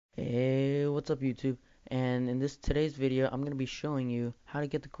Hey, what's up YouTube? And in this today's video, I'm going to be showing you how to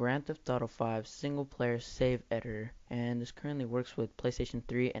get the Grand Theft Auto 5 single player save editor. And this currently works with PlayStation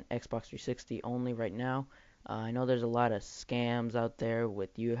 3 and Xbox 360 only right now. I know there's a lot of scams out there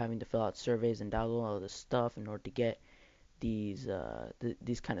with you having to fill out surveys and download all this stuff in order to get these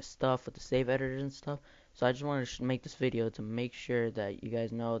kind of stuff with the save editors and stuff. So I just wanted to make this video to make sure that you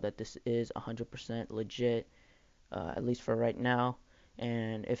guys know that this is 100% legit, at least for right now.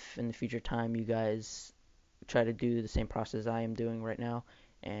 And if in the future time you guys try to do the same process I am doing right now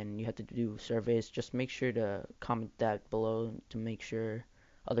and you have to do surveys, just make sure to comment that below to make sure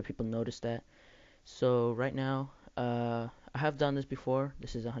other people notice that. So right now, I have done this before.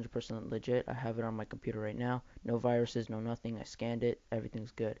 This is 100% legit. I have it on my computer right now. No viruses, no nothing. I scanned it.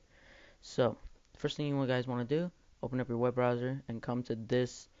 Everything's good. So first thing you guys want to do, open up your web browser and come to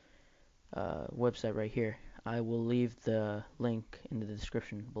this website right here. I will leave the link in the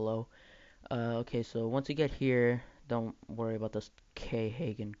description below. Okay, so once you get here, don't worry about this K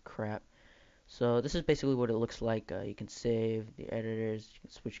Hagen crap. So this is basically what it looks like. You can save the editors, you can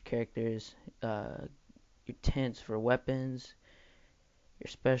switch characters, your tints for weapons,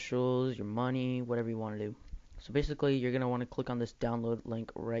 your specials, your money, whatever you want to do. So basically, you're going to want to click on this download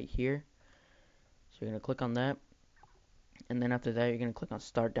link right here. So you're going to click on that, and then after that, you're going to click on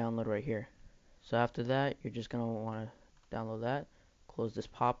start download right here. So after that, you're just going to want to download that. Close this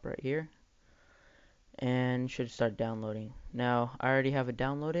pop right here, and should start downloading. Now, I already have it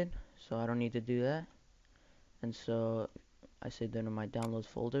downloaded, so I don't need to do that. And so I saved it in my downloads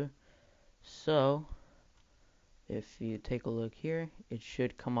folder. So if you take a look here, it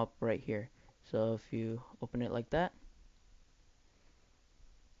should come up right here. So if you open it like that,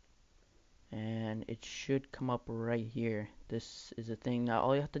 and it should come up right here. This is a thing. Now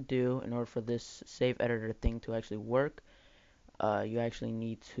all you have to do in order for this save editor thing to actually work, you actually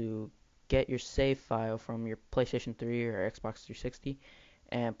need to get your save file from your PlayStation 3 or Xbox 360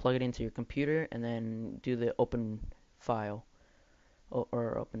 and plug it into your computer and then do the open file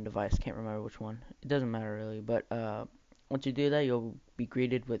or open device. Can't remember which one. It doesn't matter really, but once you do that, you'll be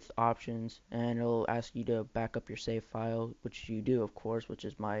greeted with options and it'll ask you to back up your save file, which you do, of course, which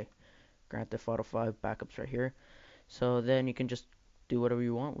is my Grand Theft Auto 5 backups right here. So then you can just do whatever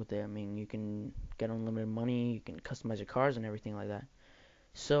you want with it. I mean, you can get unlimited money, you can customize your cars and everything like that.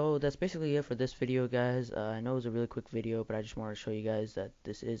 So that's basically it for this video, guys. I know it was a really quick video, but I just wanted to show you guys that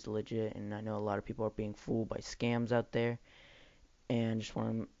this is legit, and I know a lot of people are being fooled by scams out there, and just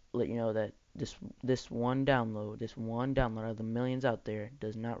want to let you know that this one download out of the millions out there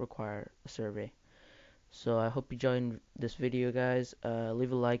does not require a survey. So I hope you enjoyed this video, guys.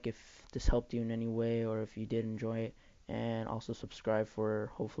 Leave a like if this helped you in any way or if you did enjoy it, and also subscribe for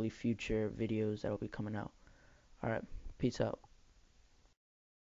hopefully future videos that will be coming out. Alright, peace out.